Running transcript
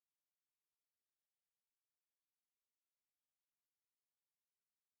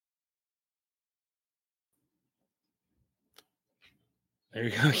There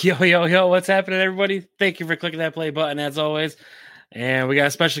you go. Yo. What's happening, everybody? Thank you for clicking that play button, as always. And we got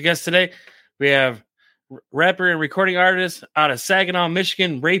a special guest today. We have rapper and recording artist out of Saginaw,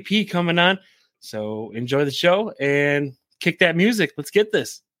 Michigan, Ray P, coming on. So enjoy the show and kick that music. Let's get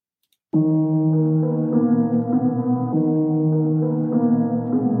this.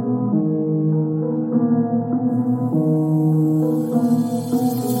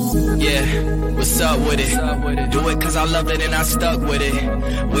 What's up with it? Do it cause I loved it and I stuck with it.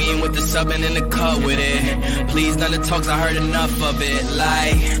 We ain't with the subbing in the cut with it. Please, none of the talks, I heard enough of it.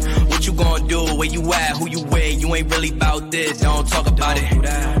 Like, what you gonna do? Where you at? Who you with? You ain't really about this, don't talk about it.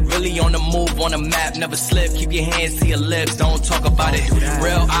 Really on the move, on the map, never slip. Keep your hands to your lips, don't talk about it.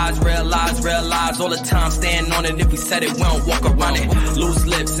 Real eyes, real lies all the time. Stand on it, if we said it, we don't walk around it. Loose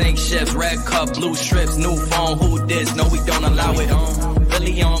lips, ain't shifts, red cup, blue strips, new phone, who this? No, we don't allow it.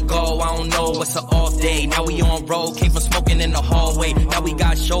 Really on go, I don't know what's an off day. Now we on road, came from smoking in the hallway. Now we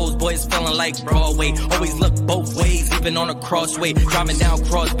got shows, boys feeling like Broadway. Always look both ways, even on a crossway. Driving down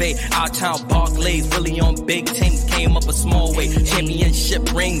Cross Bay, out town Barclays. Really on big teams, came up a small way.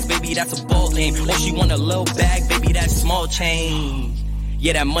 Championship rings, baby, that's a ball game. Or she want a little bag, baby, that's small change.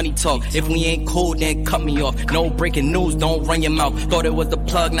 Yeah, that money talk. If we ain't cool, then cut me off. No breaking news, don't run your mouth. Thought it was the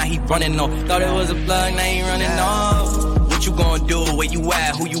plug, now he running off. Thought it was a plug, now he running off. What you gonna do? Where you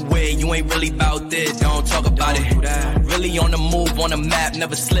at? Who you with? You ain't really about this, don't talk about it. Really on the move, on the map,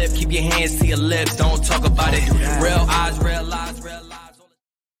 never slip. Keep your hands to your lips, don't talk about it. Real eyes, real lies.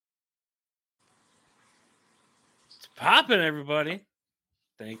 It's popping, everybody.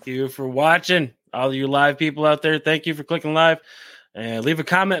 Thank you for watching. All you live people out there, thank you for clicking live. And leave a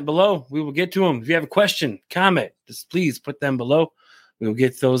comment below. We will get to them. If you have a question, comment, just please put them below. We will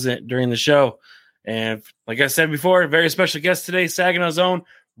get those in during the show. And like I said before, a very special guest today, Saginaw's own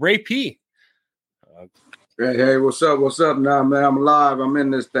Ray P. Hey, what's up? What's up now, man? I'm live. I'm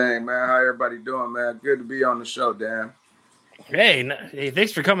in this thing, man. How everybody doing, man? Good to be on the show, Dan. Hey,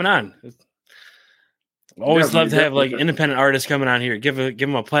 thanks for coming on. Always love to have like independent artists coming on here. Give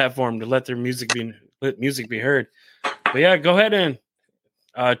them a platform to let music be heard. But yeah, go ahead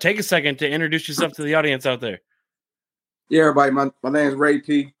and take a second to introduce yourself to the audience out there. Yeah, everybody. My name is Ray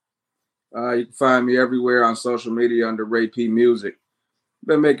P. You can find me everywhere on social media under Ray P Music.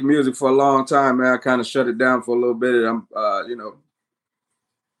 Been making music for a long time, man. I kind of shut it down for a little bit. I'm,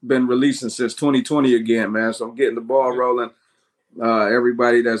 been releasing since 2020 again, man. So I'm getting the ball rolling.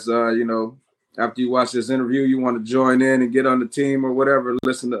 Everybody that's, after you watch this interview, you want to join in and get on the team or whatever,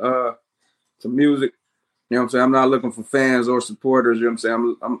 listen to music. You know what I'm saying? I'm not looking for fans or supporters. You know what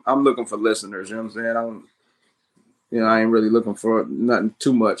I'm saying? I'm looking for listeners. You know what I'm saying? I ain't really looking for nothing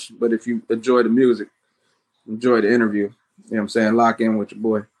too much. But if you enjoy the music, enjoy the interview. You know what I'm saying? Lock in with your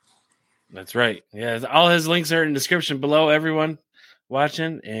boy. That's right. Yeah, all his links are in the description below, everyone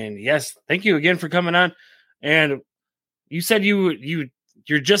watching. And yes, thank you again for coming on. And you said you're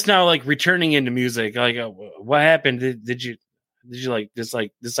just now like returning into music. Like, what happened? Did you like just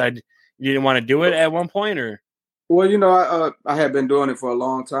like decide you didn't want to do it at one point, or? Well, I had been doing it for a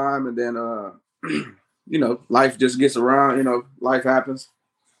long time, and then life just gets around. Life happens.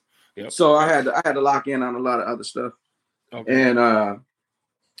 Yep. So I had to lock in on a lot of other stuff. Okay. And I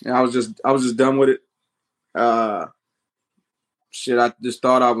was just done with it. I just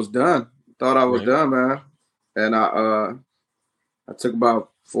thought I was done. Thought I was done, man. And I took about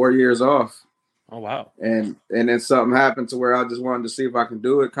 4 years off. Oh wow. And then something happened to where I just wanted to see if I can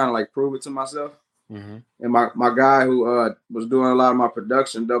do it, kind of like prove it to myself. Mm-hmm. And my guy who was doing a lot of my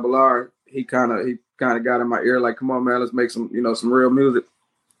production, Double R, he kind of got in my ear like, come on, man, let's make some real music.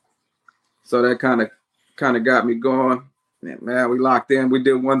 So that kind of got me going. And man, we locked in. We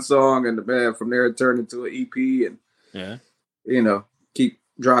did one song, and from there it turned into an EP, and keep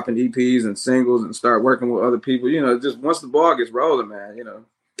dropping EPs and singles and start working with other people. Just once the ball gets rolling, man,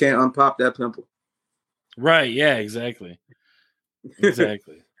 can't unpop that pimple. Right? Yeah, exactly.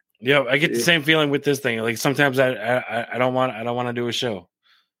 Yeah, I get the same feeling with this thing. Like sometimes I don't want to do a show.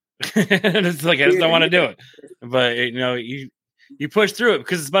 It's like I just don't want to do it. But you push through it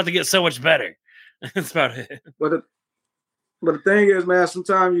because it's about to get so much better. That's about it. But the thing is, man,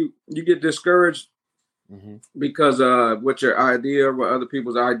 sometimes you get discouraged because what your idea, what other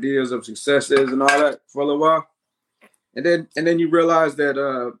people's ideas of success is, and all that for a little while, and then you realize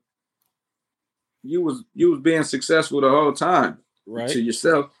that you was being successful the whole time, right? To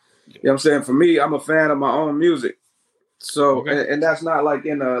yourself. You know what I'm saying? For me, I'm a fan of my own music. So, and that's not like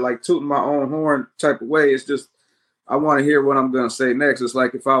in a like tooting my own horn type of way. It's just I want to hear what I'm gonna say next. It's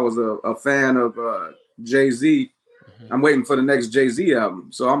like if I was a fan of Jay-Z, I'm waiting for the next Jay-Z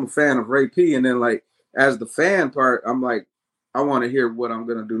album. So I'm a fan of Ray P. And then like as the fan part, I'm like, I want to hear what I'm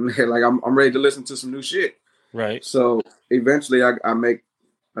gonna do next. Like I'm ready to listen to some new shit. Right. So eventually I make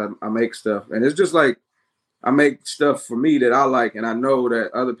stuff, and it's just like I make stuff for me that I like, and I know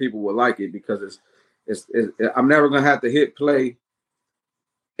that other people will like it because I'm never gonna have to hit play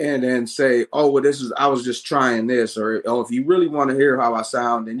and then say, oh, well, I was just trying this, or oh, if you really want to hear how I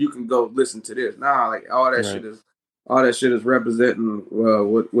sound, then you can go listen to this. Nah, like all that shit is representing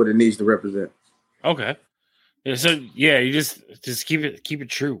what it needs to represent. Okay. Yeah, so yeah, you just keep it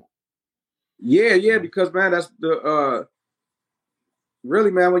true. Yeah, because man, that's the really,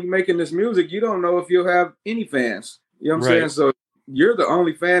 man, when you're making this music, you don't know if you'll have any fans. You know what I'm saying? So you're the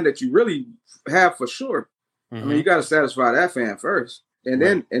only fan that you really have for sure. I mean, you got to satisfy that fan first. And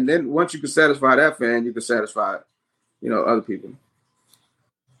then once you can satisfy that fan, you can satisfy, other people.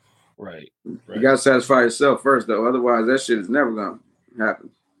 Right. You got to satisfy yourself first, though. Otherwise, that shit is never going to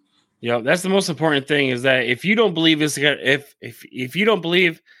happen. Yeah, that's the most important thing is that if you don't believe if you don't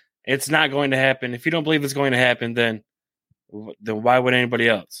believe it's not going to happen, if you don't believe it's going to happen, then why would anybody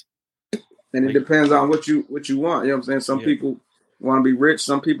else? And it depends on what you want. You know what I'm saying? Some people want to be rich.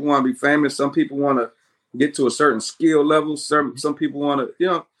 Some people want to be famous. Some people want to get to a certain skill level. Some people want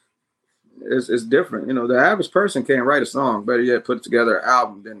to, it's different. The average person can't write a song. Better yet, put together an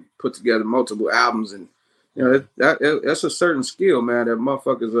album, then put together multiple albums. And, that's a certain skill, man, that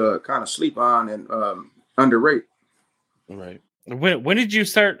motherfuckers kind of sleep on and underrate. Right. When did you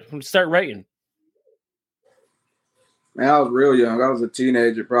start writing? Man, I was real young. I was a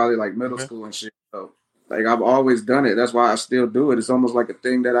teenager, probably like middle school and shit. So, like, I've always done it. That's why I still do it. It's almost like a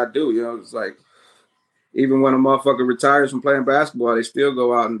thing that I do. It's like even when a motherfucker retires from playing basketball, they still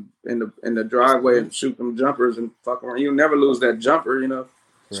go out in the driveway and shoot them jumpers and fuck around. You'll never lose that jumper. Right.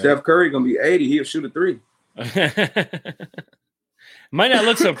 Steph Curry gonna be 80. He'll shoot a 3. Might not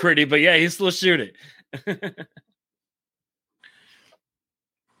look so pretty, but yeah, he still shoot it.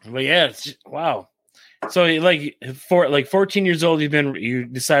 But yeah, wow. So like 14 years old, you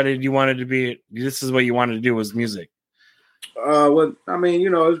decided you wanted to be, this is what you wanted to do was music. Well, I mean, it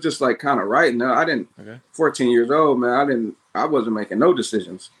was just like kind of writing. I didn't, 14 years old, man, I wasn't making no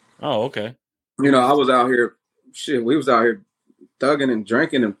decisions. Oh, okay. I was out here, we was out here thugging and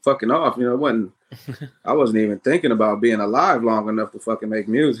drinking and fucking off. I wasn't even thinking about being alive long enough to fucking make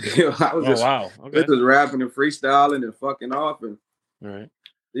music. I was just rapping and freestyling and fucking off. And,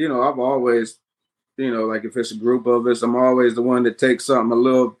 I've always, like if it's a group of us, I'm always the one that takes something a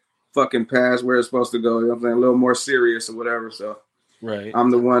little fucking past where it's supposed to go. You know what I'm saying? A little more serious or whatever. So I'm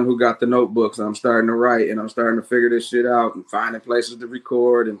the one who got the notebooks and I'm starting to write and I'm starting to figure this shit out and finding places to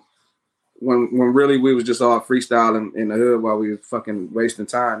record. And when really we was just all freestyling in the hood while we was fucking wasting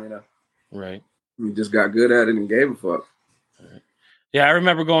time, Right. We just got good at it and gave a fuck. Right. Yeah, I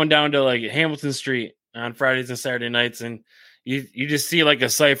remember going down to like Hamilton Street on Fridays and Saturday nights and you just see like a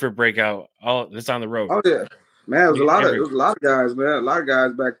cypher breakout. It's on the road. Oh yeah, man. It was a lot of guys, man. A lot of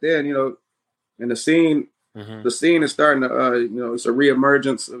guys back then, and the scene. The scene is starting to, it's a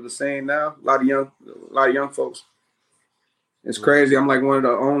reemergence of the scene now. A lot of young folks. It's crazy. I'm like one of the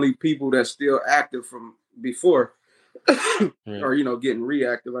only people that's still active from before, or getting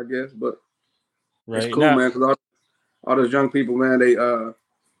reactive, I guess. But it's cool, man. Because all those young people, man, they,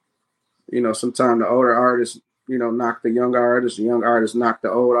 sometimes the older artists. Knock the young artists knock the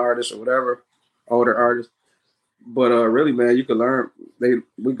old artists or whatever, older artists. But really, man, we could learn,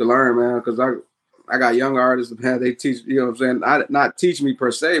 man, because I got young artists, man, they teach, what I'm saying? Not teach me per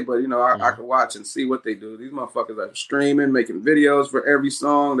se, but, I can watch and see what they do. These motherfuckers are streaming, making videos for every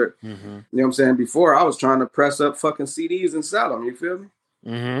song. You know what I'm saying? Before, I was trying to press up fucking CDs and sell them, you feel me?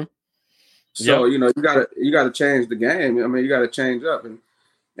 Mm-hmm. So, you gotta change the game. I mean, you gotta change up.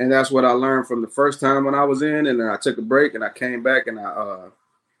 And that's what I learned from the first time when I was in, and then I took a break and I came back and I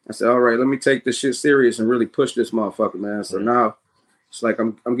said, all right, let me take this shit serious and really push this motherfucker, man. So now it's like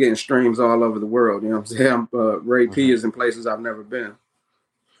I'm getting streams all over the world. You know what I'm saying? Ray P is in places I've never been.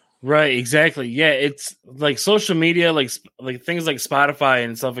 Right, exactly. Yeah, it's like social media, like things like Spotify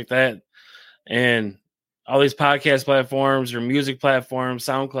and stuff like that, and all these podcast platforms or music platforms,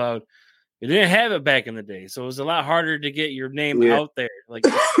 SoundCloud. You didn't have it back in the day, so it was a lot harder to get your name out there, like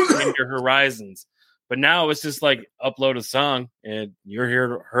in your horizons. But now it's just like upload a song and you're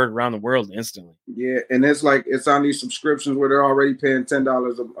heard around the world instantly. Yeah, and it's like it's on these subscriptions where they're already paying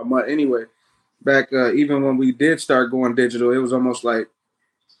 $10 a month anyway. Back even when we did start going digital, it was almost like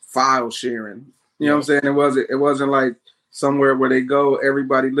file sharing. You know what I'm saying? It wasn't like somewhere where they go,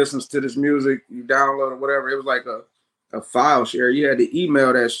 everybody listens to this music, you download or whatever. It was like a file share. You had to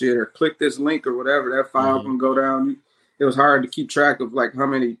email that shit or click this link or whatever. That file can go down. It was hard to keep track of like how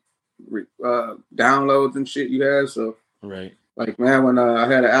many downloads and shit you had. So Like, man, when I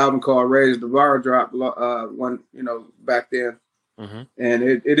had an album called Raise the Bar drop one, back then, and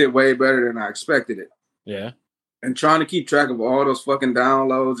it did way better than I expected it. Yeah. And trying to keep track of all those fucking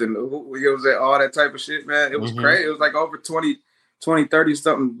downloads and all that type of shit, man, it was crazy. It was like over 20, 30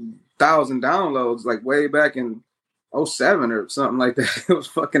 something thousand downloads, like way back in 2007 or something like that. It was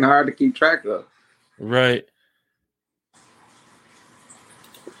fucking hard to keep track of. Right.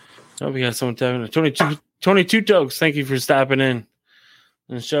 Oh, we got someone talking. 22 Tokes. Thank you for stopping in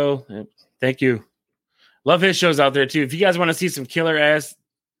on the show. Thank you. Love his shows out there too. If you guys want to see some killer ass,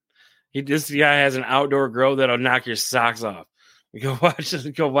 this guy has an outdoor grow that'll knock your socks off. Go watch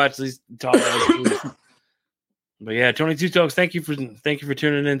these tall ass. But yeah, 22 Tokes. Thank you for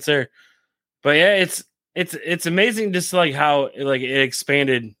tuning in, sir. But yeah, it's amazing just like how like it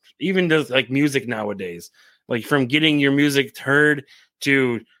expanded even to like music nowadays. Like from getting your music heard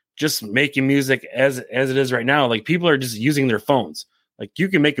to just making music as it is right now. Like people are just using their phones. Like you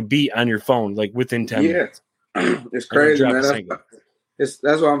can make a beat on your phone like within 10 minutes. It's crazy, man. That's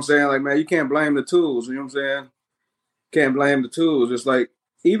what I'm saying. Like, man, you can't blame the tools. You know what I'm saying? Can't blame the tools. It's like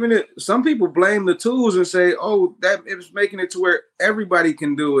some people blame the tools and say, "Oh, that it was making it to where everybody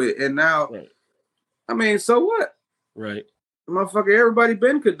can do it." And now, I mean, so what? Right. Motherfucker, everybody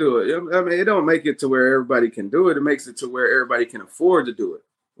could do it. I mean, it don't make it to where everybody can do it. It makes it to where everybody can afford to do it.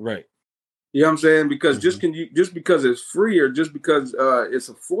 Right. You know what I'm saying? Because just because it's free or just because it's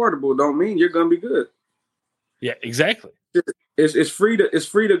affordable don't mean you're gonna be good. Yeah, exactly. It's free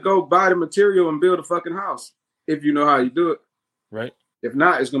to go buy the material and build a fucking house if you know how you do it. Right. If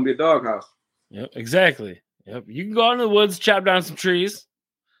not, it's gonna be a doghouse. Yep, exactly. Yep. You can go out in the woods, chop down some trees,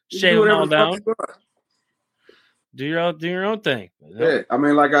 shave them all down. Do your own thing. Yeah, I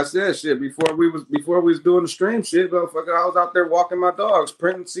mean, like I said, shit. Before we was doing the stream shit, motherfucker, I was out there walking my dogs,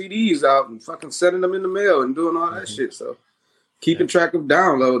 printing CDs out, and fucking sending them in the mail and doing all that shit. So, keeping track of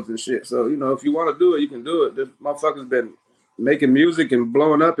downloads and shit. So, if you want to do it, you can do it. This motherfucker's been making music and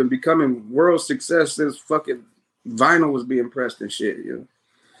blowing up and becoming world success since fucking vinyl was being pressed and shit.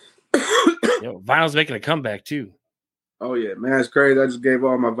 Vinyl's making a comeback too. Oh yeah, man, it's crazy. I just gave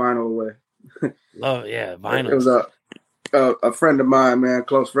all my vinyl away. Vinyl. It was a friend of mine, man,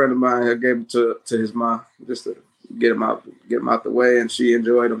 close friend of mine. I gave him to his mom just to get him out the way, and she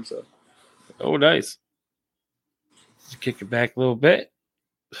enjoyed them. So, oh, nice. Just kick it back a little bit.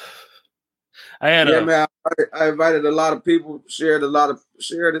 Man. I invited a lot of people, shared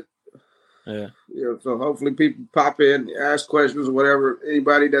it. Yeah. So hopefully people pop in, ask questions or whatever.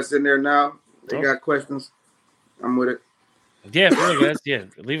 Anybody that's in there now, they got questions. I'm with it. Yeah, for real, guys. Yeah,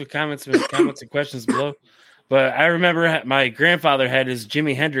 leave comments and questions below. But I remember my grandfather had his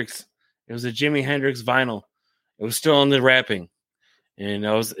Jimi Hendrix. It was a Jimi Hendrix vinyl. It was still in the wrapping, and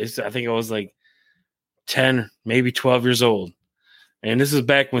I think I was like 10, maybe 12 years old. And this is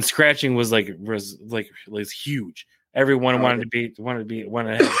back when scratching was huge. Everyone wanted to have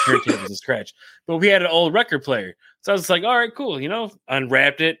turntables and scratch, but we had an old record player. So I was like, all right, cool.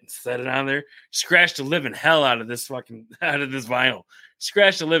 Unwrapped it, set it on there, scratched the living hell out of this vinyl,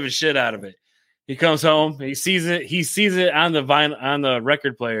 scratched the living shit out of it. He comes home, he sees it on the vinyl, on the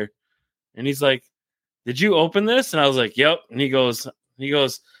record player. And he's like, did you open this? And I was like, yep. And he goes, you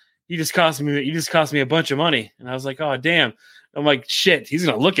just cost me a bunch of money. And I was like, oh, damn. I'm like, shit, he's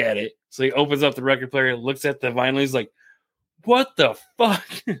going to look at it. So he opens up the record player, looks at the vinyl. He's like, what the fuck?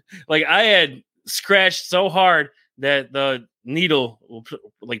 Like I had scratched so hard that the needle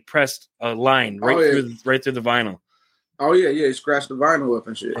pressed a line right through the vinyl. Oh yeah, he scratched the vinyl up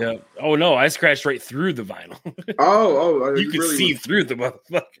and shit. Yeah. Oh no, I scratched right through the vinyl. You could really see through the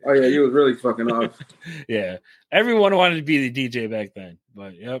motherfucker. Oh yeah, you was really fucking off. Yeah, everyone wanted to be the DJ back then,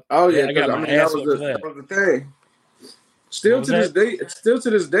 but yep. Oh yeah, that was the thing. Still to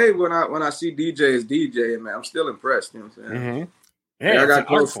this day, when I see DJs DJing, man, I'm still impressed. You know what I'm saying? Mm-hmm. Yeah, I got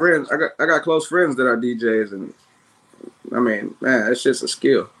close friends. I got close friends that are DJs, and I mean, man, it's just a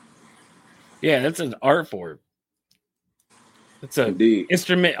skill. Yeah, that's an art form. It's an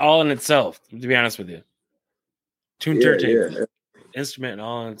instrument all in itself. To be honest with you, turntable instrument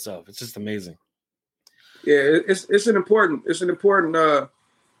all in itself. It's just amazing. Yeah, it's an important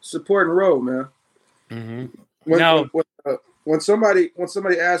supporting role, man. Mm-hmm. When somebody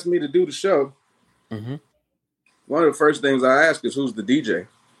asks me to do the show, one of the first things I ask is who's the DJ.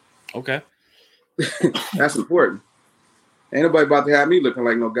 Okay, that's important. Ain't nobody about to have me looking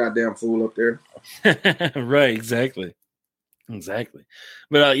like no goddamn fool up there. Right, exactly.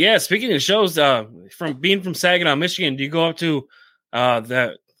 But speaking of shows, from being from Saginaw, Michigan, do you go up to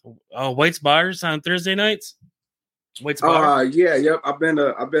that White's Bars on Thursday nights? White's Bar? Yep. I've been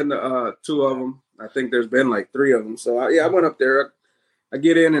to two of them. I think there's been like 3 of them. So I went up there. I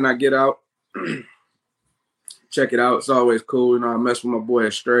get in and I get out. Check it out. It's always cool. You know, I mess with my boy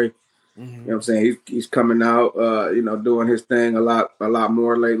Astray. You know what I'm saying? He's coming out, doing his thing a lot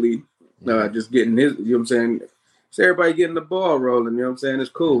more lately. Just getting his, you know what I'm saying? So everybody getting the ball rolling, you know what I'm saying? It's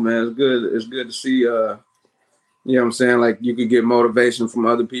cool, man. It's good. It's good to see, you know what I'm saying? Like you could get motivation from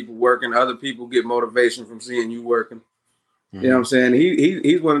other people working. Other people get motivation from seeing you working. You know what I'm saying?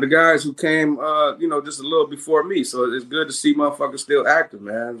 He's one of the guys who came, just a little before me. So it's good to see motherfuckers still active,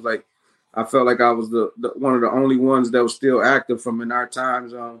 man. It's like, I felt like I was the one of the only ones that was still active from in our time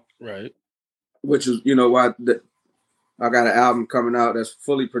zone. Right. Which is, why I got an album coming out that's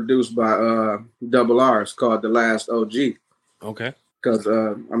fully produced by Double R. It's called The Last OG. Okay. Because,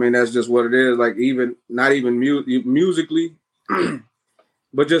 that's just what it is. Like, not even musically,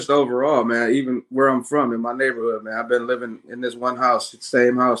 but just overall, man, even where I'm from, in my neighborhood, man. I've been living in this one house,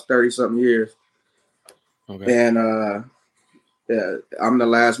 same house, 30-something years. Okay. And, I'm the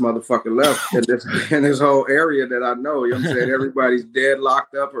last motherfucker left in this whole area that I know. You know what I'm saying? Everybody's dead,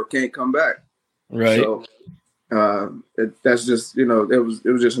 locked up, or can't come back. Right. So that's just, it was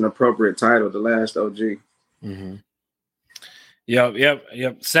just an appropriate title, The Last OG. Mm-hmm.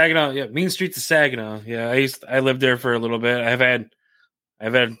 Yep. Saginaw. Yeah, Mean Streets of Saginaw. Yeah, I lived there for a little bit. I've had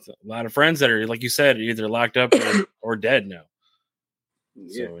a lot of friends that are, like you said, either locked up or dead now.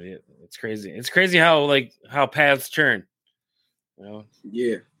 Yeah. So it's crazy. It's crazy how paths turn.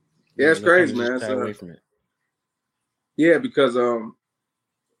 Yeah, it's crazy, man. Away from it. Yeah, because we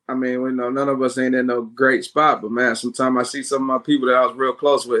know none of us ain't in no great spot, but man, sometimes I see some of my people that I was real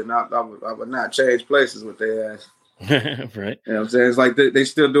close with, and I would not change places with their ass. Right. You know what I'm saying? It's like they're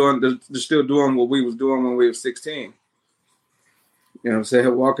still doing what we was doing when we were 16. You know what I'm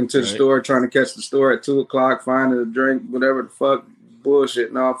saying? Walking to the store, trying to catch the store at 2:00, finding a drink, whatever the fuck,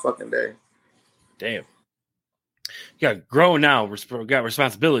 bullshit, all fucking day. Damn. You got grown now. Got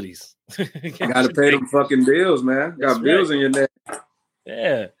responsibilities. Got to pay them fucking bills, man. Got bills in your neck.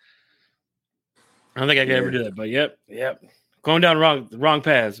 Yeah. I don't think I could ever do that, but yep. Going down the wrong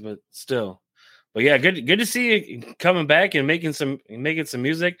paths, but still. But yeah, good to see you coming back and making some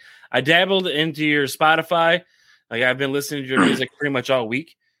music. I dabbled into your Spotify. Like I've been listening to your music pretty much all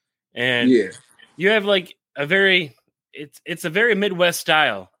week. And you have like it's a very Midwest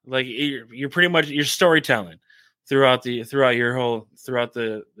style. Like you're pretty much your storytelling throughout your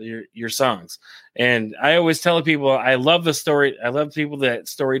songs. And I always tell people I love the story. I love people that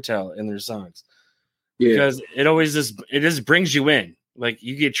storytell in their songs because it just brings you in. Like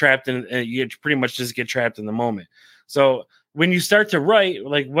you get trapped in, you pretty much just get trapped in the moment. So when you start to write,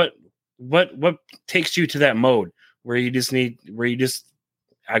 like what takes you to that mode where I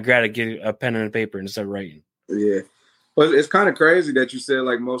gotta get a pen and a paper and start writing. Yeah. But it's kind of crazy that you said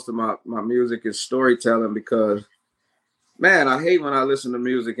like most of my music is storytelling because, man, I hate when I listen to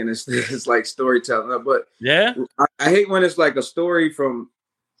music and it's like storytelling. But yeah, I hate when it's like a story from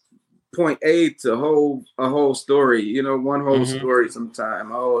point A to a whole story. One whole story. Sometime.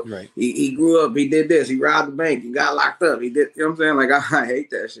 He grew up. He did this. He robbed the bank. He got locked up. He did. You know what I'm saying? Like I hate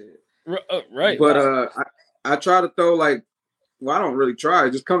that shit. Right. But I try to throw like. Well, I don't really try.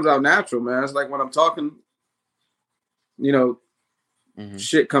 It just comes out natural, man. It's like when I'm talking.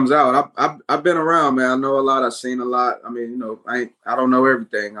 Shit comes out. I've been around, man. I know a lot. I've seen a lot. I mean, I don't know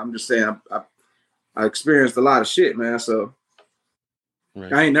everything. I'm just saying I experienced a lot of shit, man. So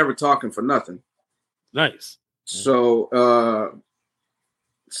I ain't never talking for nothing. Nice. So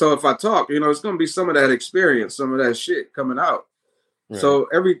if I talk, it's gonna be some of that experience, some of that shit coming out. Right. So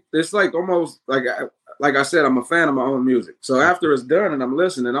it's like almost like I said, I'm a fan of my own music. So after it's done and I'm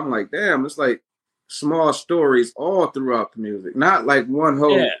listening, I'm like, damn, it's like small stories all throughout the music, not like one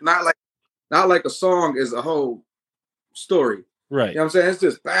whole, not like a song is a whole story, right? You know what I'm saying? It's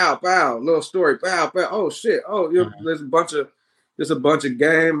just pow pow, little story, pow pow. Oh shit! Oh, there's a bunch of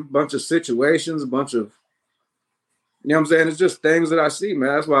game, bunch of situations, a bunch of, you know what I'm saying? It's just things that I see,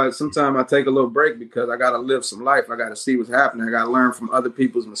 man. That's why sometimes I take a little break because I gotta live some life. I gotta see what's happening. I gotta learn from other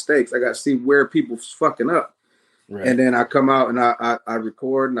people's mistakes. I gotta see where people's fucking up, and then I come out and I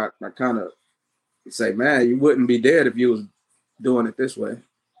record and I kind of say, man, you wouldn't be dead if you was doing it this way.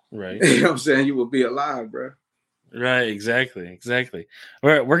 Right. You know what I'm saying? You would be alive, bro. Right. Exactly.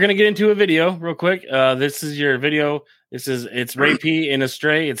 We're going to get into a video real quick. This is your video. It's Ray P and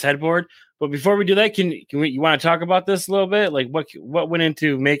Astray. It's Headboard. But before we do that, you want to talk about this a little bit? Like what went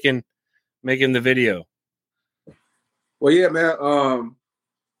into making the video? Well, yeah, man.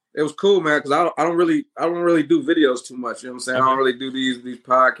 It was cool, man, because I don't really do videos too much. You know what I'm saying? Okay. I don't really do these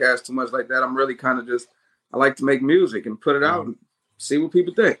podcasts too much like that. I'm really kind of I like to make music and put it out and see what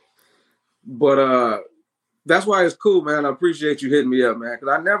people think. But that's why it's cool, man. I appreciate you hitting me up, man.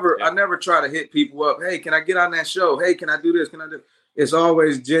 Because I never try to hit people up. Hey, can I get on that show? Hey, can I do this? Can I do? It's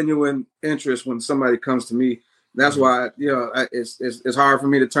always genuine interest when somebody comes to me. That's why, it's hard for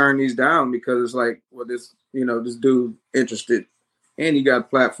me to turn these down, because it's like, well, this dude interested, and he got a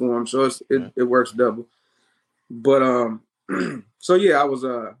platform, so it works double. But so yeah, I was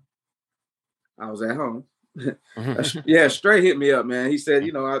at home. Yeah, Stray hit me up, man. He said,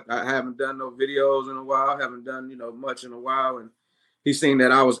 I haven't done no videos in a while, haven't done much in a while, and he seen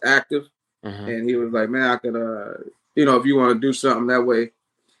that I was active, and he was like, man, I could if you want to do something that way,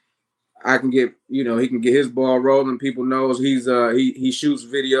 I can get, he can get his ball rolling. People knows he's he shoots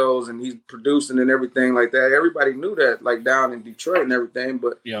videos and he's producing and everything like that. Everybody knew that, like down in Detroit and everything.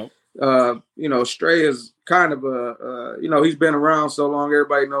 But Stray is kind of he's been around so long.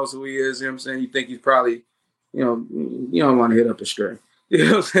 Everybody knows who he is. You know what I'm saying? You think he's probably, you don't want to hit up the Stray. You know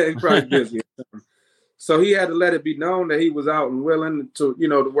what I'm saying? He's probably busy. So he had to let it be known that he was out and willing to,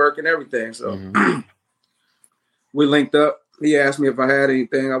 to work and everything. So we linked up. He asked me if I had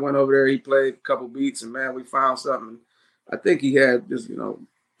anything. I went over there. He played a couple beats, and man, we found something. I think he had just,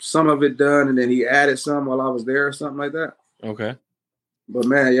 some of it done, and then he added some while I was there or something like that. Okay. But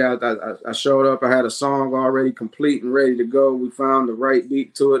man, yeah, I showed up. I had a song already complete and ready to go. We found the right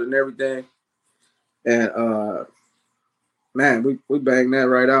beat to it and everything. And man, we banged that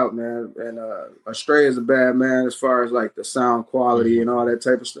right out, man. And Stray is a bad man as far as like the sound quality and all that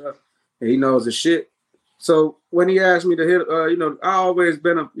type of stuff. And he knows the shit. So when he asked me to hit, I always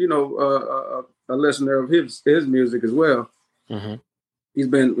been a listener of his music as well. He's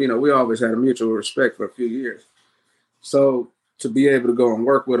been, we always had a mutual respect for a few years. So to be able to go and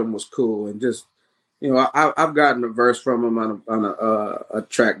work with him was cool. And just, I've gotten a verse from him on a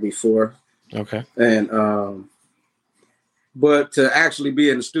track before. Okay. And but to actually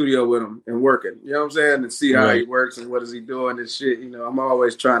be in the studio with him and working, you know what I'm saying, and see how he works and what is he doing and shit. I'm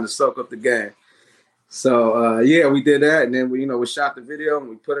always trying to soak up the game. So, yeah, we did that. And then we shot the video and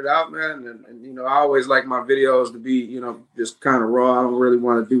we put it out, man. And I always like my videos to be, just kind of raw. I don't really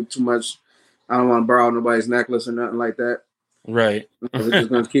want to do too much. I don't want to borrow nobody's necklace or nothing like that. Right. It's just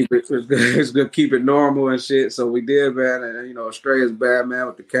going to keep it, it's going to keep it normal and shit. So we did, man. And, Stray is bad, man,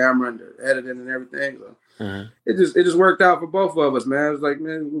 with the camera and the editing and everything. So it just worked out for both of us, man. It was like,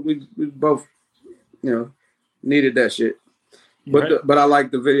 man, we both, needed that shit. But I like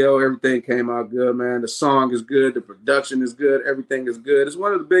the video. Everything came out good, man. The song is good. The production is good. Everything is good. It's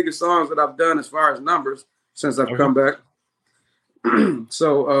one of the biggest songs that I've done as far as numbers since I've come back.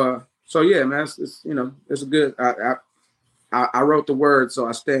 So yeah, man. It's a good. I wrote the words, so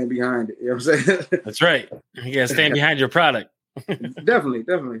I stand behind it. You know what I'm saying? That's right. You gotta stand behind your product. Definitely.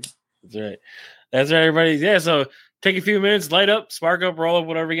 That's right. That's right, everybody. Yeah. So take a few minutes, light up, spark up, roll up,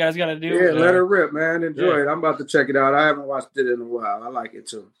 whatever you guys got to do. Yeah, let it rip, man. Enjoy it. I'm about to check it out. I haven't watched it in a while. I like it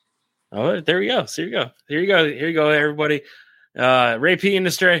too. Oh, there we go. So here you go, everybody. Ray P and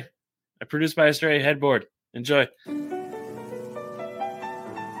the Stray, produced by Stray, headboard. Enjoy.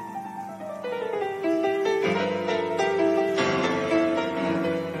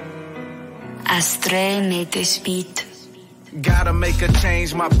 Stray made this beat. Gotta make a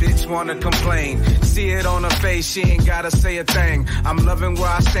change, my bitch wanna complain. See it on her face, she ain't gotta say a thing. I'm loving where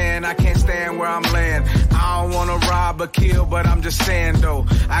I stand, I can't stand where I'm laying. I don't wanna rob or kill, but I'm just saying though,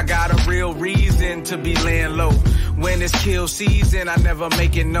 I got a real reason to be laying low. When it's kill season, I never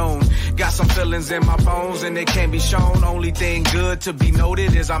make it known. Got some feelings in my bones and they can't be shown. Only thing good to be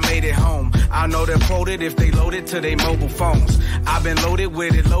noted is I made it home. I know they're quoted if they load it to their mobile phones. I've been loaded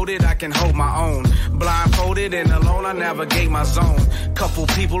with it, loaded, I can hold my own. Blindfolded and alone, I navigate my zone. Couple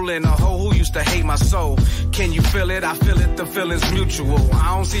people in a hole who used to hate my soul. Can you feel it? I feel it, the feeling's mutual.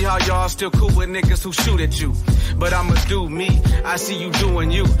 I don't see how y'all still cool with niggas who shoot at you. But I'ma do me, I see you doing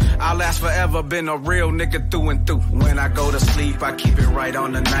you. I'll last forever, been a real nigga through and through. When I go to sleep, I keep it right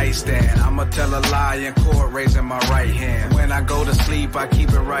on the nightstand. I'ma tell a lie in court, raising my right hand. When I go to sleep, I keep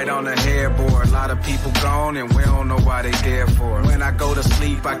it right on the headboard. A lot of people gone and we don't know why they there for. When I go to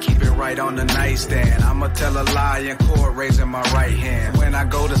sleep, I keep it right on the nightstand. I'ma tell a lie in court, raising my right hand. When I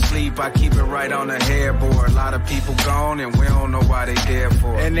go to sleep, I keep it right on the headboard. A lot of people gone and we don't know why they there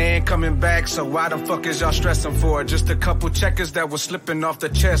for. And they ain't coming back, so why the fuck is y'all stressing for? Just a couple checkers that was slipping off the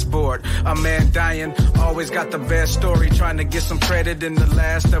chessboard. A man dying, always got the best story. Trying to get some credit in the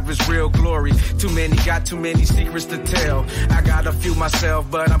last of his real glory. Too many secrets to tell. I got a few myself,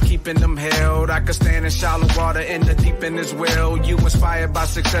 but I'm keeping them held. I could stand in shallow water in the deep end as well. You inspired by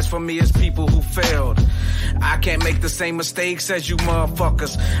success for me as people who failed. I can't make the same mistakes as you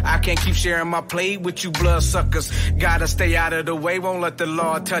motherfuckers. I can't keep sharing my plate with you bloodsuckers. Gotta stay out of the way, won't let the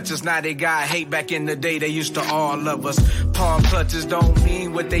law touch us. Now they got hate. Back in the day, they used to all love us. Palm clutches don't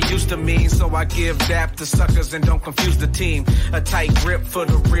mean what they used to mean, so I give dap to suckers and don't confuse the team. A tight grip for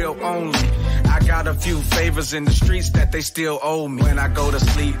the real only. I got a few favors in the streets that they still owe me. When I go to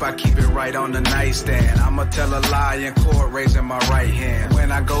sleep, I keep it right on the nightstand. I'ma tell a lie in court, raising my right hand.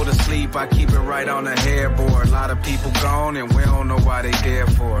 When I go to sleep, I keep it right on the headboard. A lot of people gone and we don't know why they there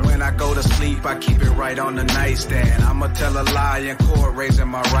for. When I go to sleep, I keep it right on the nightstand. I'ma tell a lie in court, raising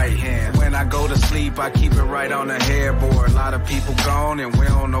my right hand. When I go to sleep, I keep it right on the headboard. A lot of people gone and we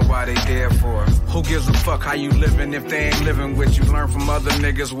don't know why they there for. Who gives a fuck how you living if they ain't living with you? Learn from other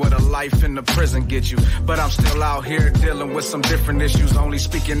niggas what a life in the prison get you. But I'm still out here dealing with some different issues. Only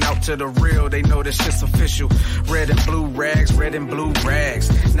speaking out to the real, they know this shit's official. Red and blue rags, red and blue rags.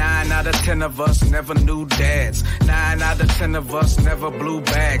 9 out of 10 of us never knew dads. 9 out of 10 of us never blew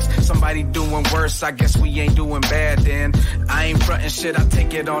bags. Somebody doing worse, I guess we ain't doing bad then. I ain't frontin' shit, I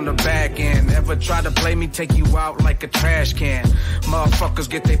take it on the back end. Ever try to play me, take you out like a trash can. Motherfuckers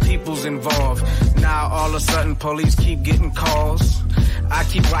get their peoples involved. Now all of a sudden police keep getting calls. I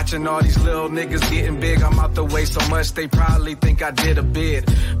keep watching all these little niggas getting big. I'm out the way so much they probably think I did a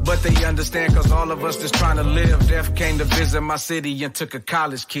bid. But they understand cause all of us just trying to live. Death came to visit my city and took a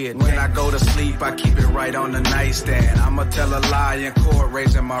college kid. When I go to sleep, I keep it right on the nightstand. I'ma tell a lie in court,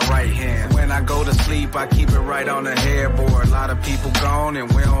 raising my right hand. When I go to sleep, I keep it right on the headboard. A lot of people gone and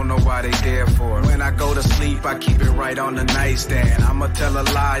we don't know why they there for. When I go to sleep, I keep it right on the nightstand. I'ma tell a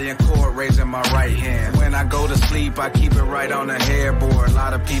lie in court, raising my right hand. When I go to sleep, I keep it right on the headboard. A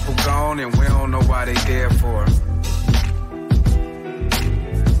lot of people gone and we don't know why they there for.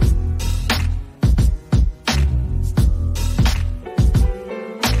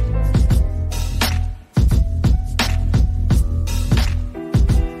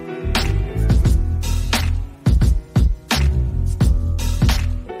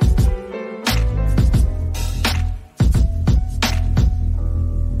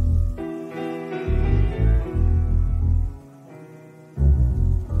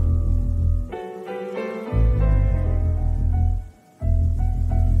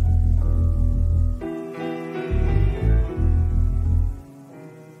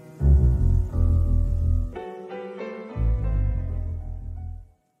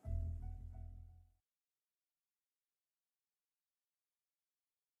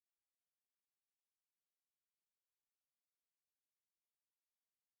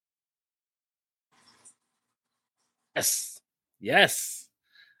 Yes. Yes.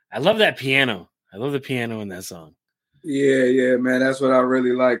 I love that piano. I love the piano in that song. Yeah, man. That's what I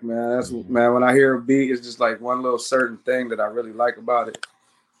really like, man. That's man, when I hear a beat, it's just like one little certain thing that I really like about it.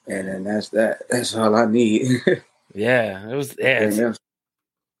 And then that's that. That's all I need. Yeah. It was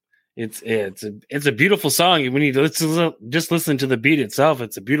it's a beautiful song. When you just listen to the beat itself,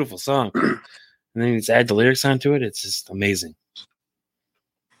 it's a beautiful song. And then you just add the lyrics onto it, it's just amazing.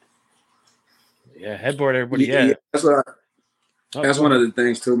 Yeah, headboard, everybody. Yeah, that's what. That's one of the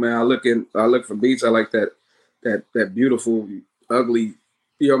things too, man. I look for beats. I like that beautiful, ugly,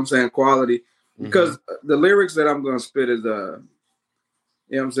 you know what I'm saying, quality. Because the lyrics that I'm gonna spit is you know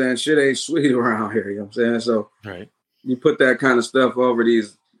what I'm saying, shit ain't sweet around here. You know what I'm saying? So you put that kind of stuff over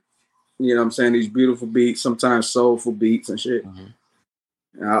these, you know what I'm saying, these beautiful beats, sometimes soulful beats and shit.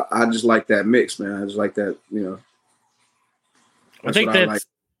 I just like that mix, man. I just like that, you know. I think that's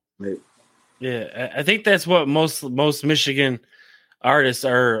yeah, I think that's what most Michigan artists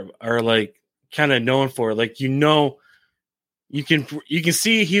are like kind of known for. Like, you know, you can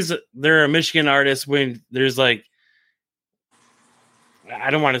see they're a Michigan artist when there's like, I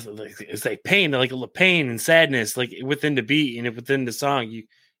don't want to, it's like pain, like pain and sadness, like within the beat and within the song,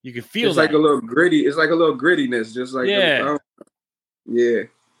 you can feel it's like a little gritty. It's like a little grittiness, just like yeah.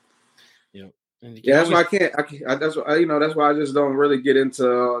 Yeah, that's why I can't. That's why, you know. That's why I just don't really get into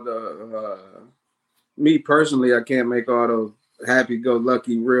the. Me personally, I can't make all those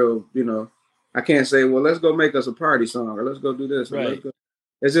happy-go-lucky, real. You know, I can't say, well, let's go make us a party song or let's go do this. Right.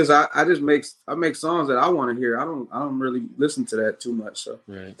 It's just I make songs that I want to hear. I don't really listen to that too much. So.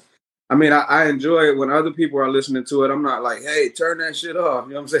 Right. I mean, I enjoy it when other people are listening to it. I'm not like, hey, turn that shit off.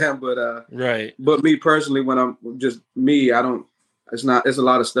 You know what I'm saying? But right. But me personally, when I'm just me, I don't. It's a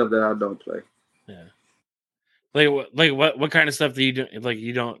lot of stuff that I don't play. Yeah. Like what kind of stuff do you do? Like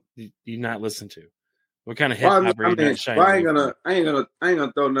you not listen to? What kind of hip hop are you not shining? I ain't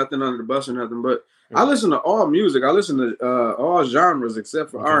gonna throw nothing under the bus or nothing. But I listen to all music. I listen to all genres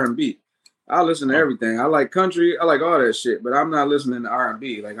except for R&B. I listen to everything. I like country. I like all that shit. But I'm not listening to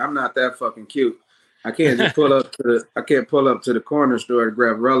R&B. Like I'm not that fucking cute. I can't just pull up to the corner store to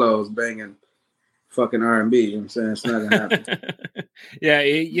grab Rello's banging fucking R&B. You know what I'm saying? It's not gonna happen. Yeah,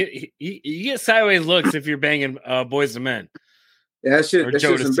 you get sideways looks if you're banging Boys and Men. Yeah, that shit's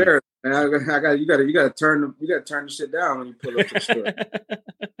embarrassing. Man. You gotta turn the shit down when you pull up to the store.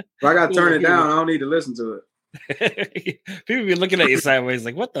 If I gotta turn it down, I don't need to listen to it. People be looking at you sideways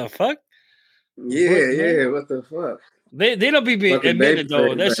like, what the fuck? Yeah, what the fuck? They don't be admitting it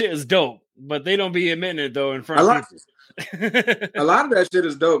though. That shit is dope, but they don't be admitting it though in front of people. A lot of that shit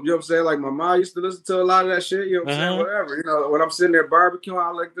is dope. You know what I'm saying? Like my mom used to listen to a lot of that shit. You know what I'm saying? Whatever. You know, when I'm sitting there barbecuing, I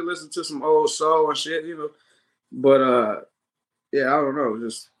like to listen to some old soul and shit. You know, but yeah, I don't know.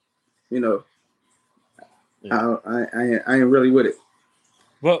 Just I ain't really with it.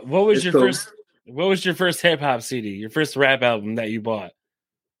 What was your first? What was your first hip hop CD? Your first rap album that you bought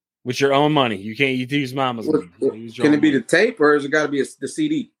with your own money? You can't use mama's money. Can it be the tape or is it got to be the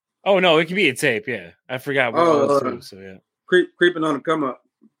CD? Oh no, it can be a tape. Yeah, I forgot what it was too. So yeah, creeping on the come up.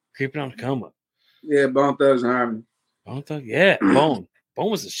 Creeping on the come up. Yeah, Bone Thugs and Harmony. Bone Thugs, yeah, Bone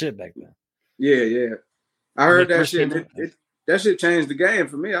was the shit back then. Yeah. I heard that shit. That shit changed the game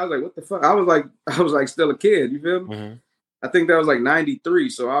for me. I was like, what the fuck? I was like still a kid. You feel me? Mm-hmm. I think that was like 93.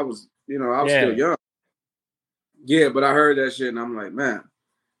 So I was still young. Yeah, but I heard that shit and I'm like, man,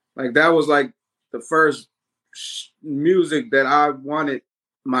 like that was like the first music that I wanted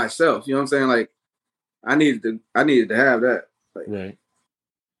myself. You know what I'm saying? Like I needed to have that. Like, right.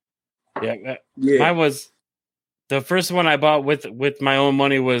 Yeah. Mine was the first one I bought with my own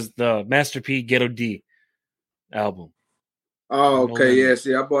money was the Master P Ghetto D album. Oh, okay. Yeah.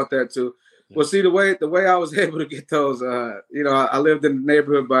 See, I bought that too. Well, see the way I was able to get those, I lived in the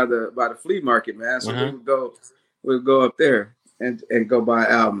neighborhood by the flea market, man. So we would go up there and go buy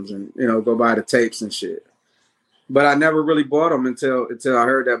albums and go buy the tapes and shit. But I never really bought them until I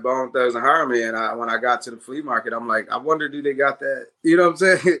heard that Bone Thugs and Harmony. And when I got to the flea market, I'm like, I wonder, do they got that? You know what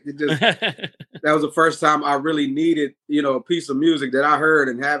I'm saying? That was the first time I really needed, a piece of music that I heard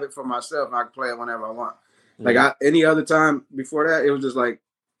and have it for myself and I could play it whenever I want. Like any other time before that, it was just like,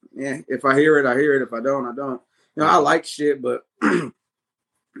 yeah, if I hear it, I hear it. If I don't, I don't. I like shit, but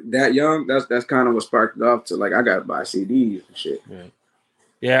that young, that's kind of what sparked it off to like, I got to buy CDs and shit. Right.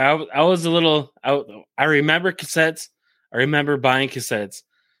 Yeah, I was a little. I remember cassettes. I remember buying cassettes,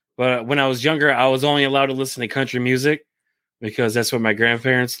 but when I was younger, I was only allowed to listen to country music because that's what my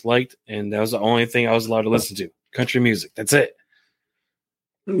grandparents liked, and that was the only thing I was allowed to listen to. Country music. That's it.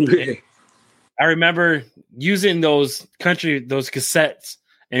 I remember using those cassettes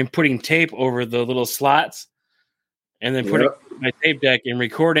and putting tape over the little slots, and then putting my tape deck and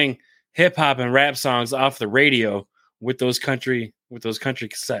recording hip hop and rap songs off the radio with those country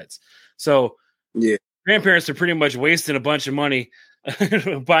cassettes. So yeah, grandparents are pretty much wasting a bunch of money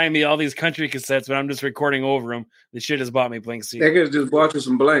buying me all these country cassettes, but I'm just recording over them. The shit has bought me blank CDs. They could have just bought you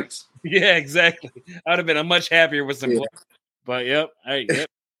some blanks. Yeah, exactly. I would have been much happier with some blanks. But yep. Hey,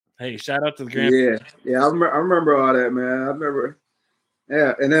 shout out to the grandparents. Yeah. I remember all that, man. I remember.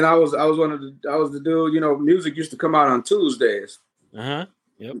 Yeah, and then I was the dude. Music used to come out on Tuesdays. Yep.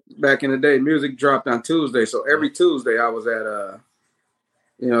 Back in the day, music dropped on Tuesday. So every Tuesday, I was at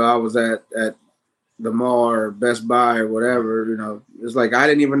the mall or Best Buy or whatever. It's like I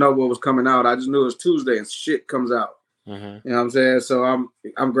didn't even know what was coming out. I just knew it was Tuesday and shit comes out. You know what I'm saying? So I'm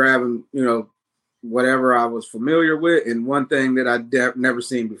grabbing whatever I was familiar with and one thing that I'd never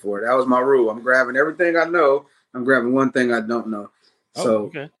seen before. That was my rule. I'm grabbing everything I know. I'm grabbing one thing I don't know.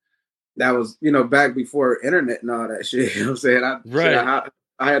 So that was, back before internet and all that shit. You know what I'm saying?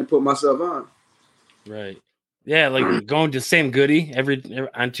 I had to put myself on. Right. Yeah, like going to Sam Goody every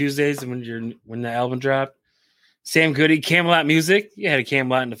on Tuesdays when the album dropped. Sam Goody, Camelot Music. You had a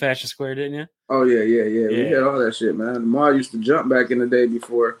Camelot in the Fashion Square, didn't you? Oh yeah. We had all that shit, man. The mall used to jump back in the day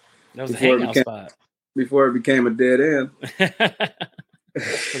before. That was the hangout spot. Before it became a dead end.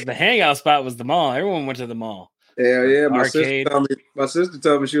 The hangout spot was the mall. Everyone went to the mall. Yeah. My sister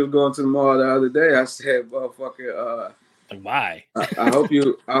told me she was going to the mall the other day. I said, motherfucker, why? I hope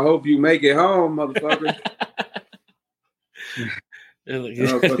you make it home, motherfucker.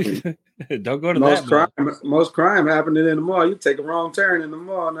 Don't go to most crime happening in the mall. You take a wrong turn in the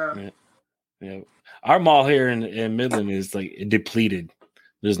mall now. Yeah. Our mall here in Midland is like depleted.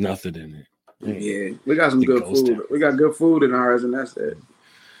 There's nothing in it. Yeah, we got some good food. We got good food in ours, and that's it.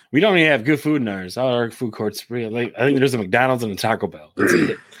 We don't even have good food in ours. All our food courts, I think there's a McDonald's and a Taco Bell.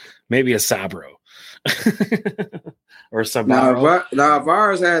 Maybe a Sabro or some. Now, if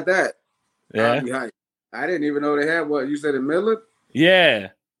ours had that, yeah, I didn't even know they had what you said in Midland. Yeah,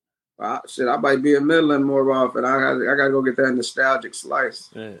 I might be in Midland more often. I got to go get that nostalgic slice.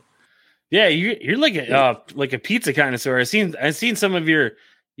 Yeah. Yeah, you're like a pizza connoisseur. I seen some of you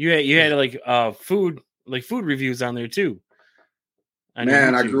had like food reviews on there too.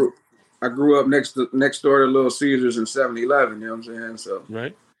 Man, I grew up next door to Little Caesars and 7-Eleven, you know what I'm saying? So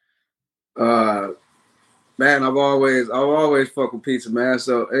right. Man, I've always fucked with pizza, man.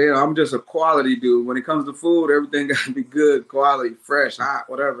 So I'm just a quality dude. When it comes to food, everything gotta be good, quality, fresh, hot,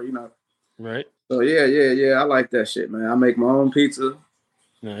 whatever, you know. Right. So yeah. I like that shit, man. I make my own pizza.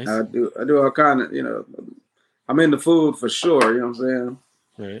 Nice. I do all kind of, you know. I'm into food for sure. You know what I'm saying?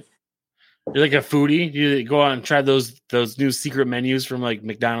 Right. You're like a foodie. You go out and try those new secret menus from like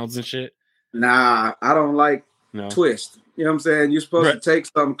McDonald's and shit. Nah, I don't like twist. You know what I'm saying? You're supposed to take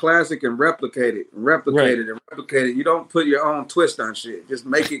something classic and replicate it. You don't put your own twist on shit. Just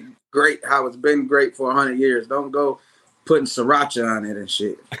make it great how it's been great for 100 years. Don't go putting sriracha on it and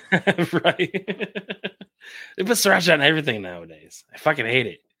shit. Right. They put sriracha on everything nowadays. I fucking hate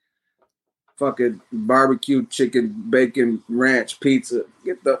it. Fucking barbecue chicken, bacon, ranch, pizza.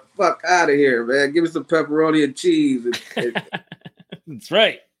 Get the fuck out of here, man. Give me some pepperoni and cheese. That's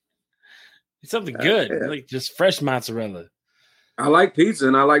right. It's something good. Like just fresh mozzarella. I like pizza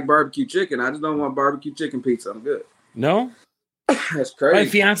and I like barbecue chicken. I just don't want barbecue chicken pizza. I'm good. No? That's crazy. My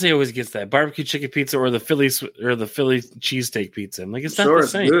fiance always gets that barbecue chicken pizza or the Philly cheesesteak pizza. I'm like, it's not the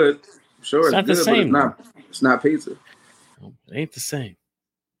same. Good. Sure, it's not good, the same. It's not pizza. It ain't the same.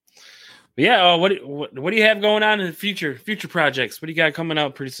 But yeah, what do you have going on in the future? Future projects. What do you got coming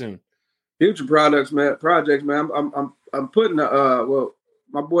out pretty soon? Future projects, man. I'm putting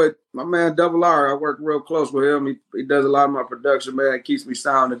my man Double R. I work real close with him. He does a lot of my production, man. It keeps me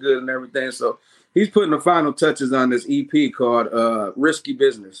sounding good and everything. So he's putting the final touches on this EP called Risky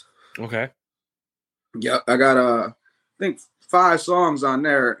Business. Okay. Yeah, I got I think 5 songs on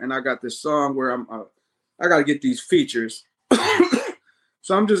there, and I got this song where I got to get these features.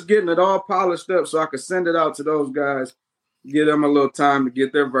 So I'm just getting it all polished up so I can send it out to those guys, give them a little time to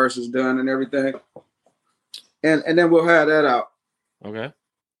get their verses done and everything. And then we'll have that out. Okay.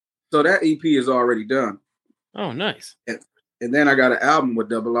 So that EP is already done. Oh, nice. And then I got an album with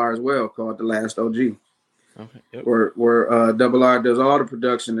Double R as well called The Last OG. Okay. Yep. Where Double R does all the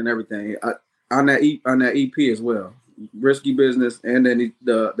production and everything on that EP as well. Risky Business, and then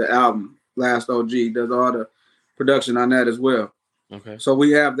the album Last OG does all the production on that as well. Okay. So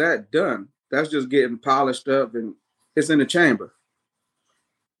we have that done. That's just getting polished up and it's in the chamber.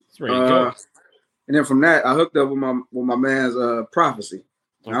 It's ready to go. And then from that, I hooked up with my man's Prophecy.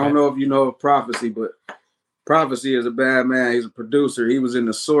 Okay. I don't know if you know of Prophecy, but Prophecy is a bad man. He's a producer. He was in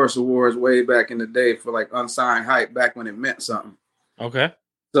the Source Awards way back in the day for like Unsigned Hype back when it meant something. Okay.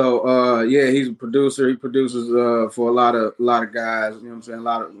 So he's a producer. He produces for a lot of guys, you know what I'm saying? A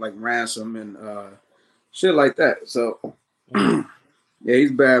lot of like Ransom and shit like that. So yeah,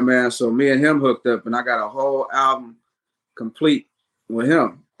 he's a bad man. So me and him hooked up, and I got a whole album complete with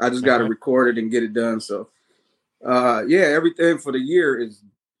him. I just got to record it and get it done. So everything for the year is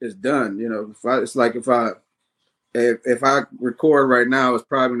done. You know, if I record right now, it's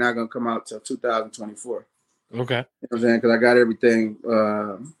probably not going to come out till 2024. Okay. You know what I'm saying? Because I got everything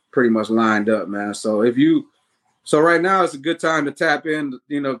pretty much lined up, man. So right now it's a good time to tap in,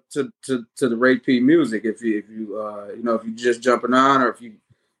 you know, to the Ray P music. If you just jumping on, or if you've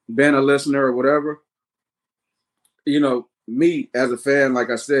been a listener or whatever, you know, me as a fan, like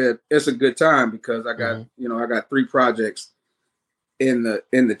I said, it's a good time because I got I got 3 projects in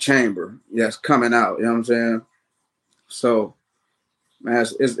the chamber that's coming out. You know what I'm saying? So, man,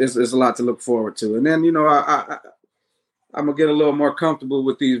 it's a lot to look forward to. And then, you know, I'm gonna get a little more comfortable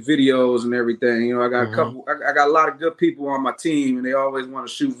with these videos and everything. You know, I got I got a lot of good people on my team, and they always want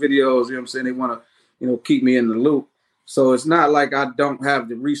to shoot videos. You know what I'm saying? They want to, you know, keep me in the loop. So it's not like I don't have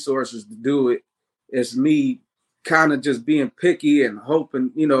the resources to do it. It's me kind of just being picky and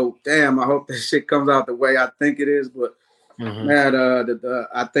hoping, you know, damn, I hope that shit comes out the way I think it is. But man,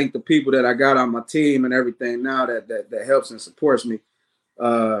 I think the people that I got on my team and everything now that helps and supports me,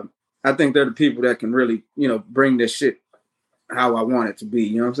 I think they're the people that can really, you know, bring this shit how I want it to be.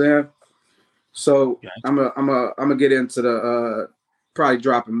 You know what I'm saying? So I'm gonna get into the probably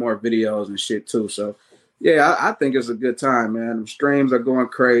dropping more videos and shit too. So yeah, I think it's a good time, man. The streams are going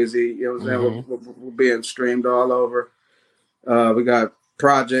crazy. You know what I'm saying? We're being streamed all over. We got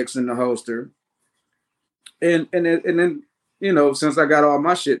projects in the holster. And then, you know, since I got all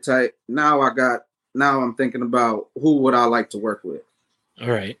my shit tight, now I'm thinking about who would I like to work with. All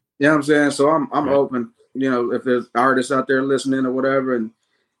right. You know what I'm saying? So I'm open, you know, if there's artists out there listening or whatever, and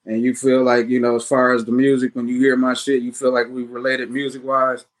you feel like, you know, as far as the music, when you hear my shit, you feel like we related music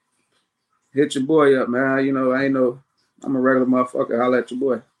wise, hit your boy up, man. You know, I'm a regular motherfucker. Holla at your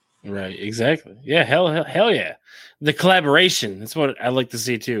boy. Right, exactly. Yeah, hell yeah. The collaboration. That's what I like to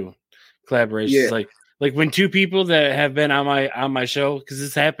see too. Collaborations, Yeah. like when two people that have been on my show, because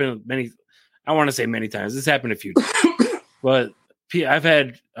this happened I want to say many times. This happened a few times, but I've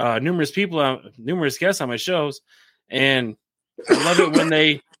had numerous guests on my shows, and I love it when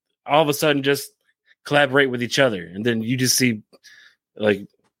they all of a sudden just collaborate with each other, and then you just see like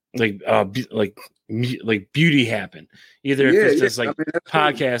beauty happen. Either if it's just like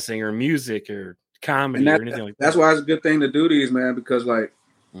podcasting or music or comedy or anything like that. That's why it's a good thing to do these, man, because like,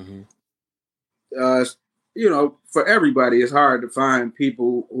 for everybody, it's hard to find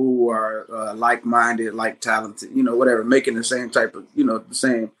people who are like-minded, like talented, whatever, making the same type of, the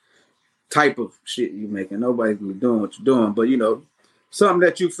same type of shit you're making. Nobody's gonna be doing what you're doing, but something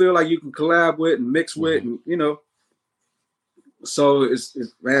that you feel like you can collab with and mix with, and so it's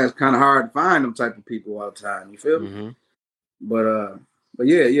kind of hard to find them type of people all the time. You feel me? But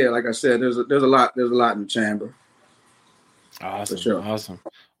yeah, like I said, there's a lot in the chamber. Awesome, for sure. Awesome.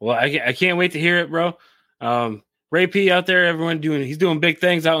 Well, I can't wait to hear it, bro. Ray P out there, he's doing big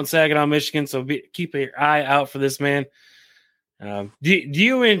things out in Saginaw, Michigan. So keep your eye out for this man. Do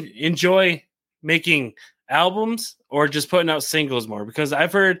you enjoy making albums or just putting out singles more? Because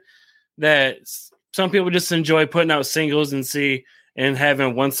I've heard that some people just enjoy putting out singles and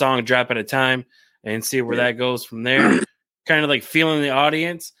having one song drop at a time and see where that goes from there. Kind of like feeling the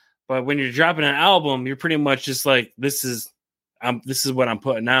audience. But when you're dropping an album, you're pretty much just like, this is what I'm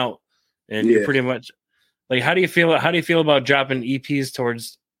putting out. And you're pretty much like, how do you feel about dropping EPs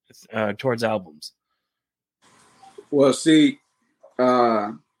towards albums? Well, see,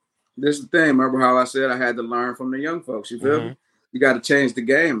 this is the thing. Remember how I said I had to learn from the young folks? You feel me? You got to change the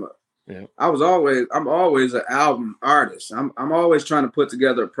game up. Yeah. I'm always an album artist. I'm always trying to put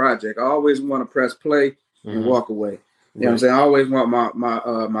together a project. I always want to press play and walk away. You know what I'm saying? I always want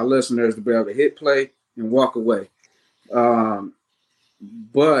my listeners to be able to hit play and walk away. But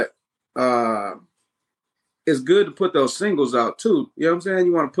it's good to put those singles out too. You know what I'm saying?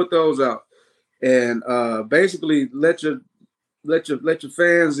 You want to put those out and basically let your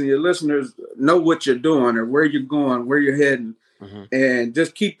fans and your listeners know what you're doing or where you're going, where you're heading, and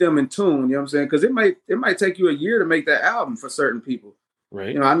just keep them in tune. You know what I'm saying? Because it might take you a year to make that album for certain people.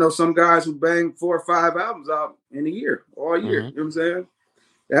 Right. I know some guys who bang 4 or 5 albums out in a year, all year. You know what I'm saying?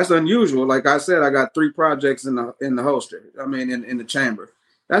 That's unusual. Like I said, I got 3 projects in the holster. I mean, in the chamber.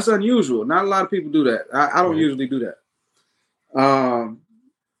 That's unusual. Not a lot of people do that. I don't usually do that.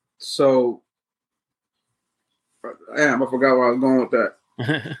 So, damn, I forgot where I was going with that.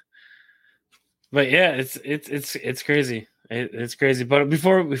 But yeah, it's crazy. It's crazy. But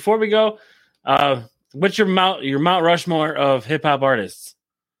before we go, what's your Mount Rushmore of hip hop artists?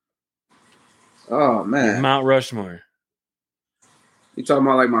 Oh man, Mount Rushmore. You talking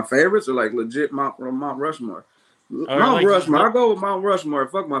about like my favorites or like legit Mount Rushmore? Mount Rushmore. I go with Mount Rushmore.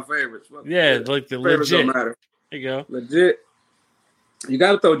 Fuck my favorites. Like the favorites legit. Don't matter. There you go. Legit. You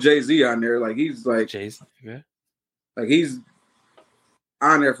got to throw Jay-Z on there. Like he's like Jay-Z. Okay. Like he's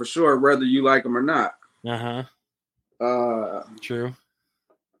on there for sure, whether you like him or not. True.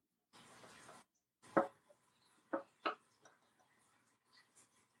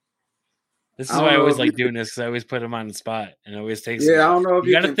 This is why I always like doing this, because I always put him on the spot and it always takes. Yeah, I don't know if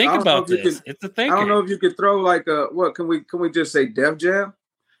you got to think about this. It's a thing. I don't know if you could throw like what can we just say Def Jam?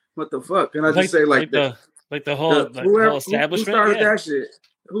 What the fuck? Can I just say the whole establishment? Who started that shit?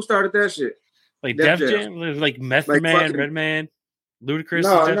 Who started that shit? Like Def Jam? Like Method Man, Redman, Ludacris,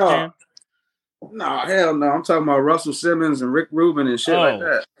 Def Jam? No, hell no. I'm talking about Russell Simmons and Rick Rubin and shit like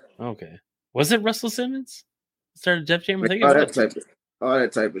that. Okay. Was it Russell Simmons? Started Def Jam? I think all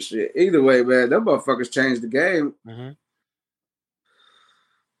that type of shit. Either way, man, them motherfuckers changed the game.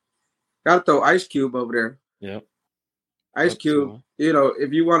 Gotta throw Ice Cube over there. Yep. Ice Cube,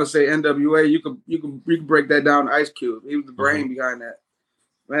 if you want to say NWA, you can break that down to Ice Cube. He was the brain behind that.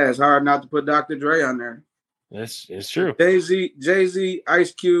 Man, it's hard not to put Dr. Dre on there. It's true. Jay-Z,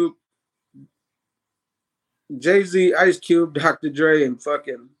 Ice Cube, Dr. Dre, and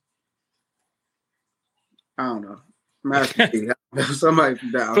fucking, I don't know. Master P. Somebody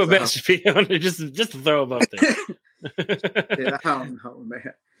from down. Put Master P on there just to throw him up there. Yeah, I don't know,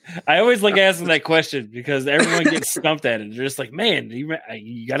 man. I always like asking that question because everyone gets stumped at it. They're just like, man, you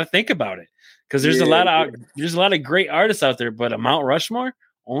got to think about it, because there's a lot of great artists out there, but a Mount Rushmore,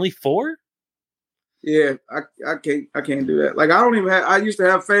 only 4. Yeah, I can't do that. Like I used to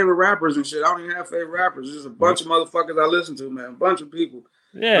have favorite rappers and shit. I don't even have favorite rappers. There's just a bunch of motherfuckers I listen to, man. A bunch of people.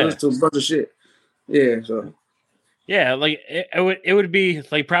 Yeah, I listen to a bunch of shit. Yeah, so. Yeah, like it would be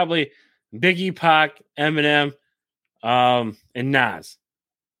like probably Biggie, Pac, Eminem, and Nas.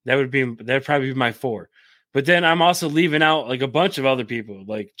 That'd probably be my 4. But then I'm also leaving out like a bunch of other people,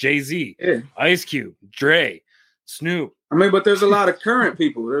 like Jay-Z, Ice Cube, Dre, Snoop. I mean, but there's a lot of current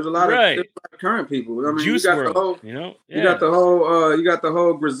people. There's a lot of current people. I mean, Juice you got WRLD, the whole, you got the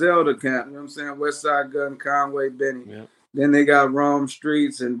whole Griselda camp. You know what I'm saying? West Side Gun, Conway, Benny. Yeah. Then they got Rome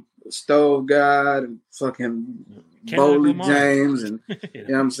Streets and Stove God and fucking Bowley James and you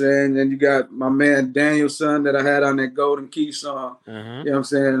know what I'm saying. Then you got my man Danielson that I had on that Golden Key song. You know what I'm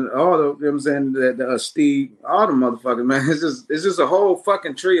saying. All the you know what I'm saying the Steve, all the motherfuckers, man. It's just a whole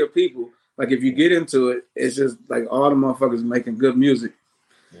fucking tree of people. Like if you get into it, it's just like all the motherfuckers making good music.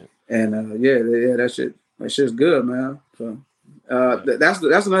 And that shit's good, man. So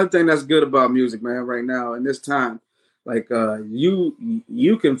that's another thing that's good about music, man. Right now in this time. Like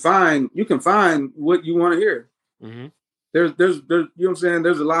you can find what you want to hear. There's you know what I'm saying.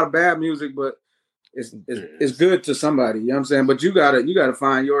 There's a lot of bad music, but it's good to somebody. You know what I'm saying. But you gotta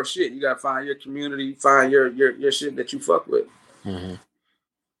find your shit. You gotta find your community. Find your shit that you fuck with.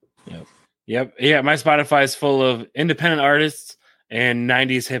 Yep. Yeah. My Spotify is full of independent artists and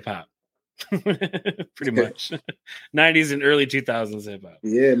 90s hip hop. Pretty much 90s and early 2000s hip hop.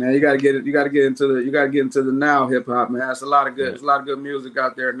 Yeah, man, you gotta get into the now hip hop, man. That's a lot of good. There's a lot of good music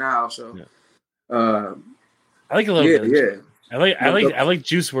out there now. So, I like a little bit. Yeah, I like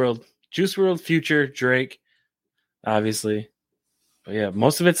Juice WRLD, Future, Drake, obviously. But yeah,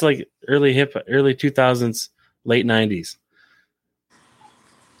 most of it's like early 2000s, late 90s.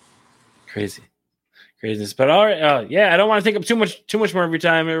 Craziness. But all right, I don't want to take up too much more of your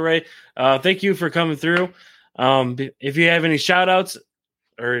time, everybody. Thank you for coming through. If you have any shout outs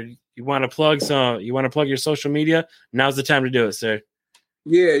or you want to plug your social media, now's the time to do it, sir.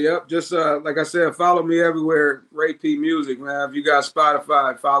 Yeah, yep. Just like I said, follow me everywhere, Ray P Music, man. If you got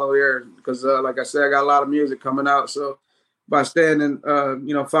Spotify, follow there because like I said, I got a lot of music coming out. So by standing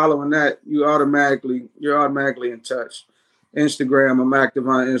following that, you're automatically in touch. Instagram, I'm active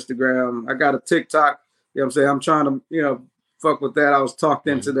on Instagram. I got a TikTok. You know what I'm saying? I'm trying to, fuck with that. I was talked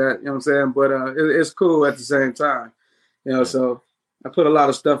into that, you know what I'm saying? But it's cool at the same time. So I put a lot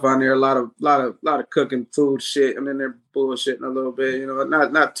of stuff on there, a lot of cooking food shit. I'm in there bullshitting a little bit,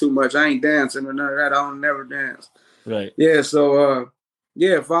 not too much. I ain't dancing or none of that. I don't never dance. Right. Yeah, so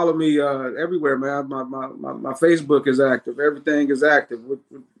follow me everywhere, man. My Facebook is active. Everything is active.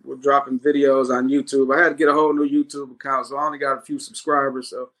 We're dropping videos on YouTube. I had to get a whole new YouTube account, so I only got a few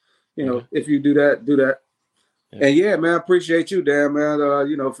subscribers. So, if you do that. Yeah. And yeah, man, I appreciate you, Dan, man.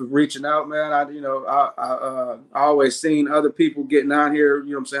 For reaching out, man. I always seen other people getting on here.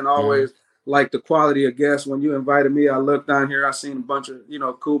 You know what I'm saying? Always like the quality of guests. When you invited me, I looked on here. I seen a bunch of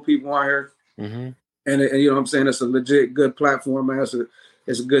cool people on here. And you know what I'm saying? It's a legit good platform, man.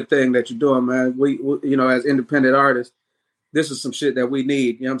 It's a good thing that you're doing, man. We as independent artists, this is some shit that we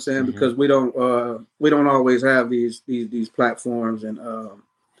need. You know what I'm saying? Because we don't always have these platforms and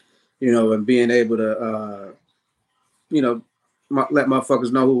and being able to let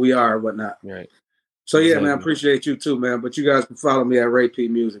motherfuckers know who we are and whatnot. Right. So yeah, man, I appreciate you too, man. But you guys can follow me at Ray P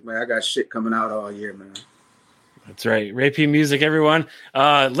Music, man. I got shit coming out all year, man. That's right. Ray P Music, everyone.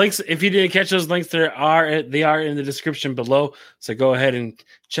 Links, if you didn't catch those links, they are in the description below. So go ahead and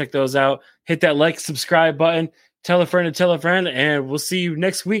check those out. Hit that like, subscribe button. Tell a friend, and we'll see you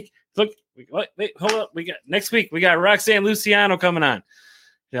next week. Look, wait, hold up. Next week we got Roxanne Luciano coming on.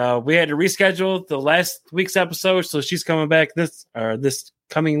 We had to reschedule the last week's episode, so she's coming back this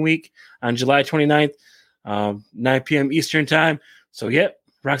coming week on July 29th, 9 p.m. Eastern time. So, yep,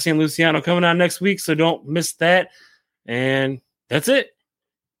 Roxanne Luciano coming on next week, so don't miss that. And that's it.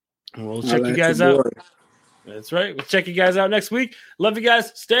 We'll check you guys out. That's right. We'll check you guys out next week. Love you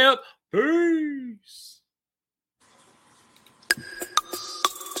guys. Stay up. Peace.